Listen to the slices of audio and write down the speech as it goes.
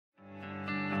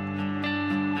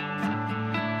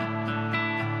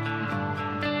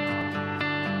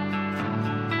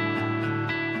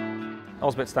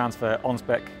Osbit stands for on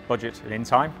spec, budget and in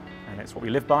time, and it's what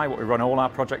we live by, what we run all our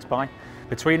projects by.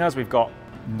 Between us, we've got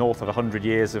north of 100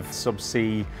 years of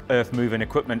subsea earth moving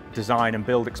equipment design and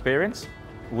build experience.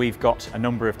 We've got a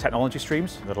number of technology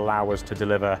streams that allow us to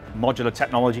deliver modular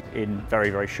technology in very,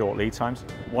 very short lead times.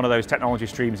 One of those technology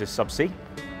streams is subsea.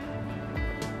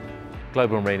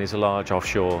 Global Marine is a large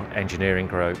offshore engineering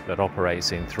group that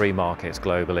operates in 3 markets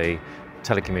globally: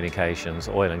 telecommunications,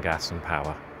 oil and gas and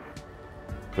power.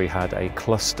 We had a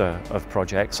cluster of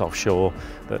projects offshore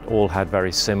that all had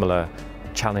very similar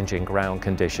challenging ground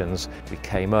conditions. We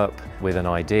came up with an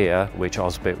idea which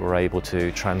Osbit were able to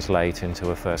translate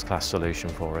into a first-class solution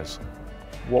for us.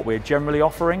 What we're generally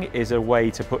offering is a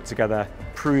way to put together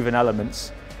proven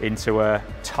elements into a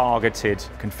targeted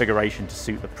configuration to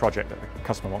suit the project that the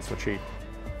customer wants to achieve.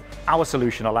 Our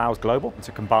solution allows Global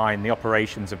to combine the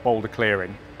operations of boulder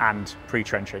clearing and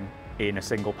pre-trenching in a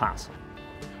single pass.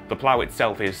 The Plough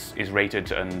itself is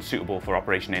rated and suitable for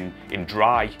operation in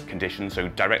dry conditions, so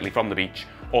directly from the beach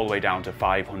all the way down to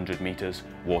 500 metres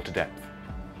water depth.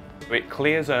 It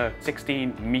clears a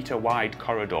 16-metre wide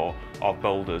corridor of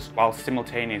boulders while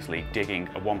simultaneously digging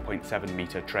a 1.7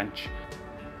 metre trench.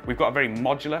 We've got a very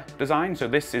modular design, so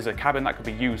this is a cabin that could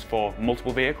be used for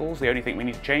multiple vehicles. The only thing we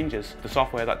need to change is the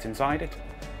software that's inside it.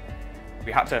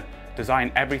 We had to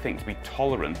design everything to be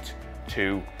tolerant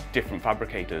to different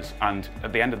fabricators, and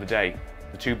at the end of the day,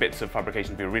 the 2 bits of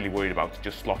fabrication we were really worried about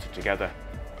just slotted together.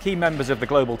 Key members of the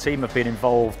global team have been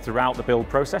involved throughout the build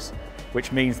process,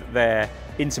 which means that they're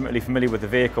intimately familiar with the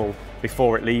vehicle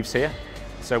before it leaves here.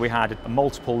 So we had a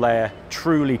multiple layer,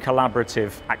 truly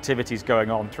collaborative activities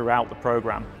going on throughout the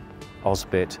programme.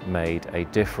 Osbit made a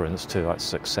difference to our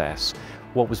success.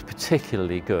 What was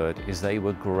particularly good is they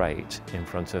were great in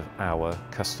front of our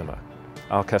customer.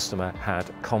 Our customer had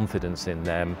confidence in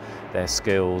them, their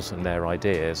skills and their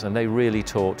ideas, and they really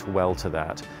talked well to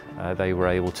that. They were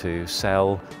able to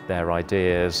sell their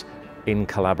ideas in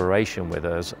collaboration with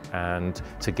us, and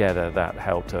together that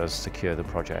helped us secure the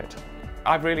project.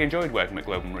 I've really enjoyed working with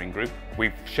Global Marine Group.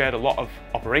 We've shared a lot of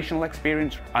operational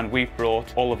experience, and we've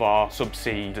brought all of our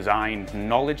subsea design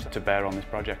knowledge to bear on this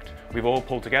project. We've all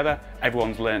pulled together,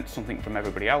 everyone's learnt something from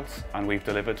everybody else, and we've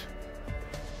delivered.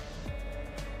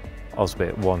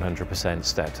 Osbit 100%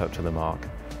 stepped up to the mark.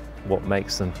 What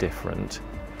makes them different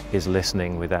is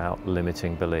listening without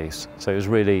limiting beliefs. So it was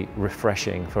really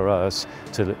refreshing for us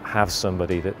to have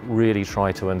somebody that really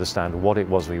tried to understand what it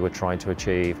was we were trying to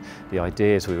achieve, the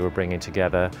ideas we were bringing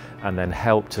together, and then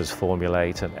helped us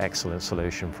formulate an excellent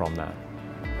solution from that.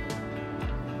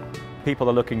 People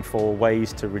are looking for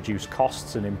ways to reduce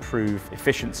costs and improve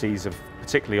efficiencies of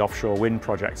particularly offshore wind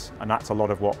projects, and that's a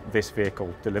lot of what this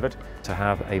vehicle delivered. To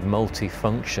have a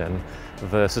multi-function,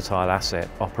 versatile asset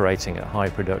operating at high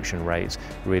production rates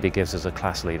really gives us a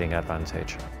class-leading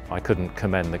advantage. I couldn't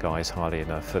commend the guys highly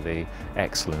enough for the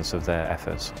excellence of their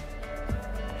efforts.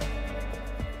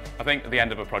 I think at the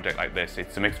end of a project like this,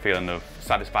 it's a mixed feeling of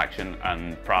satisfaction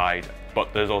and pride,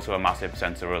 but there's also a massive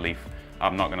sense of relief.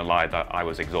 I'm not going to lie that I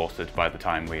was exhausted by the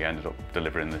time we ended up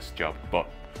delivering this job, but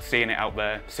seeing it out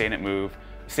there, seeing it move,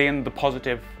 seeing the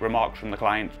positive remarks from the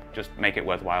client just make it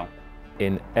worthwhile.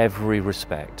 In every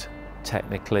respect,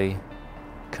 technically,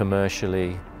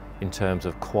 commercially, in terms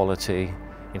of quality,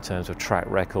 in terms of track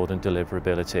record and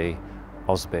deliverability,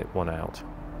 Osbit won out.